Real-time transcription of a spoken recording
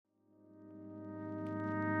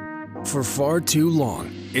For far too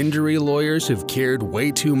long, injury lawyers have cared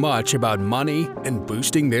way too much about money and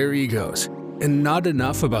boosting their egos, and not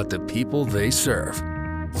enough about the people they serve.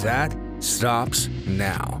 That stops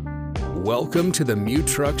now. Welcome to the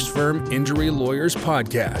Mutrux Firm Injury Lawyers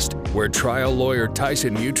Podcast, where trial lawyer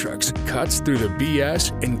Tyson Mutrux cuts through the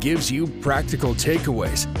BS and gives you practical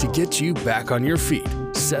takeaways to get you back on your feet,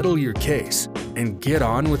 settle your case, and get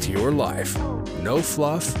on with your life. No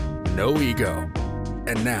fluff, no ego.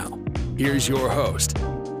 And now, here's your host,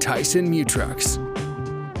 Tyson Mutrux.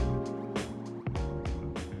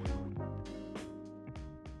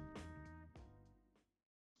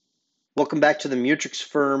 Welcome back to the Mutrux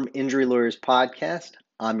Firm Injury Lawyers Podcast.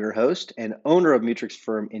 I'm your host and owner of Mutrux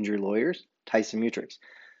Firm Injury Lawyers, Tyson Mutrux.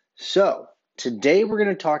 So, today we're going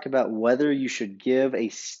to talk about whether you should give a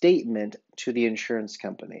statement to the insurance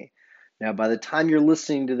company. Now, by the time you're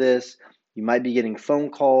listening to this, you might be getting phone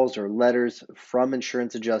calls or letters from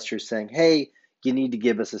insurance adjusters saying, hey, you need to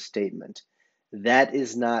give us a statement. That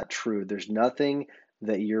is not true. There's nothing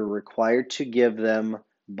that you're required to give them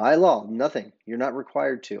by law. Nothing. You're not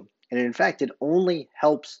required to. And in fact, it only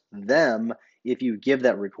helps them if you give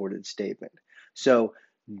that recorded statement. So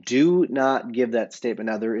do not give that statement.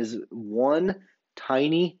 Now, there is one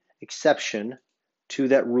tiny exception to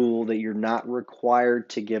that rule that you're not required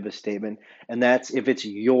to give a statement, and that's if it's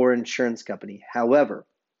your insurance company. However,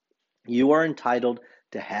 you are entitled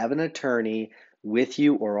to have an attorney with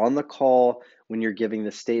you or on the call when you're giving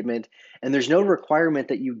the statement, and there's no requirement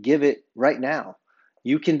that you give it right now.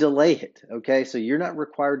 You can delay it, okay? So you're not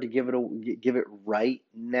required to give it right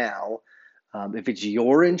now. If it's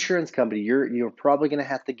your insurance company, you're probably going to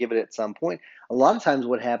have to give it at some point. A lot of times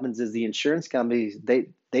what happens is the insurance companies, they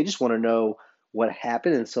just want to know what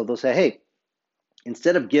happened, and so they'll say, hey,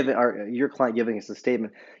 instead of your client giving us a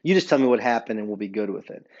statement, you just tell me what happened and we'll be good with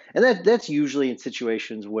it. And that's usually in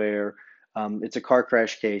situations where it's a car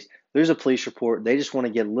crash case, there's a police report, they just want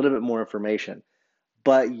to get a little bit more information.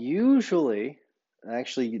 But usually,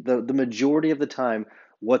 actually, the majority of the time,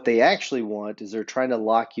 what they actually want is they're trying to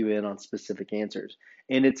lock you in on specific answers.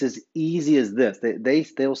 And it's as easy as this.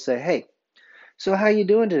 They'll say, hey, so how you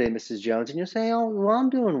doing today, Mrs. Jones? And you'll say, oh, well, I'm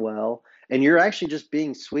doing well. And you're actually just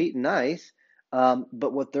being sweet and nice.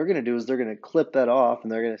 But what they're going to do is they're going to clip that off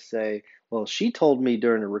and they're going to say, well, she told me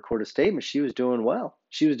during a recorded statement she was doing well.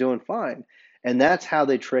 She was doing fine. And that's how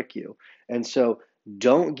they trick you. And so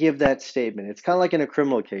don't give that statement. It's kind of like in a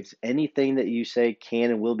criminal case. Anything that you say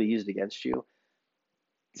can and will be used against you.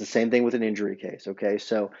 It's the same thing with an injury case, okay?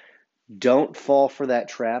 So don't fall for that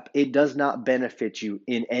trap. It does not benefit you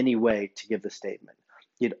in any way to give the statement.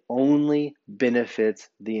 It only benefits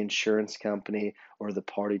the insurance company or the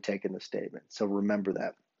party taking the statement. So remember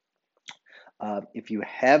that. If you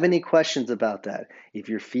have any questions about that, if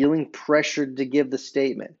you're feeling pressured to give the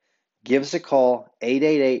statement, give us a call,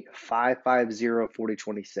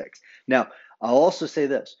 888-550-4026. Now, I'll also say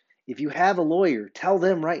this. If you have a lawyer, tell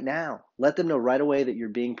them right now. Let them know right away that you're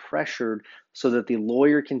being pressured so that the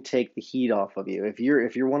lawyer can take the heat off of you. If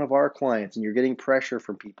you're one of our clients and you're getting pressure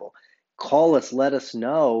from people, call us, let us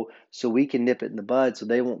know so we can nip it in the bud so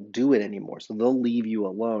they won't do it anymore. So they'll leave you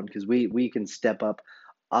alone because we can step up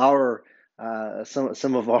our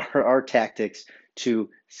some of our tactics to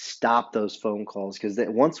stop those phone calls, because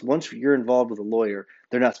once you're involved with a lawyer,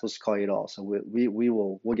 they're not supposed to call you at all. So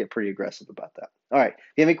we'll get pretty aggressive about that. All right. If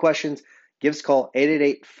you have any questions, give us a call,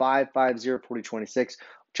 888-550-4026.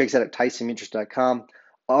 Check us out at TysonMutrux.com.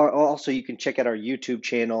 Also, you can check out our YouTube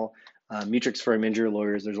channel, Mutrux Firm Injury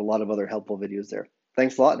Lawyers. There's a lot of other helpful videos there.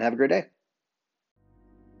 Thanks a lot and have a great day.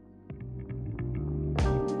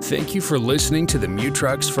 Thank you for listening to the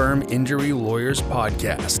Mutrux Firm Injury Lawyers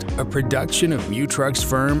Podcast, a production of Mutrux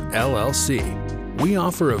Firm, LLC. We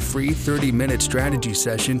offer a free 30-minute strategy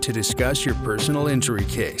session to discuss your personal injury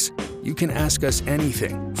case. You can ask us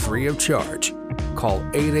anything, free of charge. Call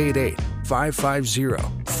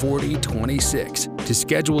 888-550-4026 to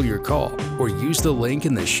schedule your call or use the link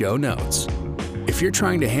in the show notes. If you're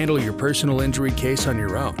trying to handle your personal injury case on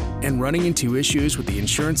your own and running into issues with the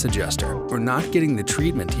insurance adjuster or not getting the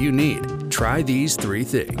treatment you need, try these 3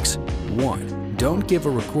 things. 1. Don't give a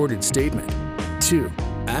recorded statement. 2.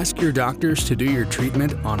 Ask your doctors to do your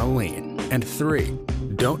treatment on a lien. And 3.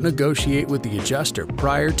 Don't negotiate with the adjuster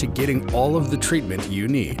prior to getting all of the treatment you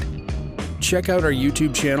need. Check out our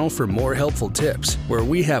YouTube channel for more helpful tips, where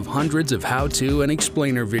we have hundreds of how-to and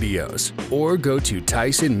explainer videos, or go to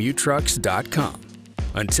TysonMutrux.com.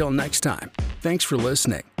 Until next time, thanks for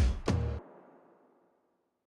listening.